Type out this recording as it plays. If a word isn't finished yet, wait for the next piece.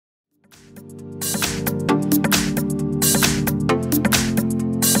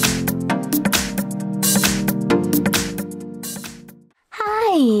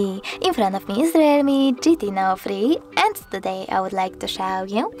In front of me is REALME GT Neo 3, and today I would like to show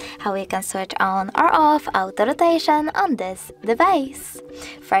you how you can switch on or off auto rotation on this device.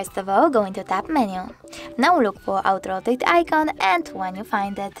 First of all, go into Tab menu. Now look for auto rotate icon, and when you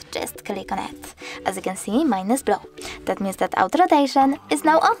find it, just click on it. As you can see, mine is blue. That means that auto rotation is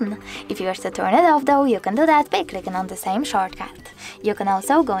now on. If you wish to turn it off though, you can do that by clicking on the same shortcut. You can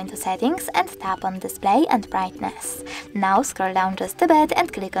also go into settings and tap on display and brightness. Now scroll down just a bit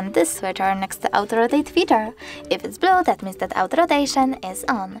and click on this switcher next to auto rotate feature. If it's blue, that means that auto rotation is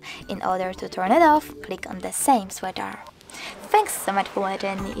on. In order to turn it off, click on the same switcher. Thanks so much for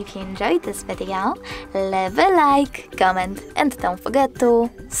watching. If you enjoyed this video, leave a like, comment, and don't forget to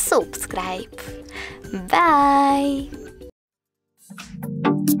subscribe. Bye!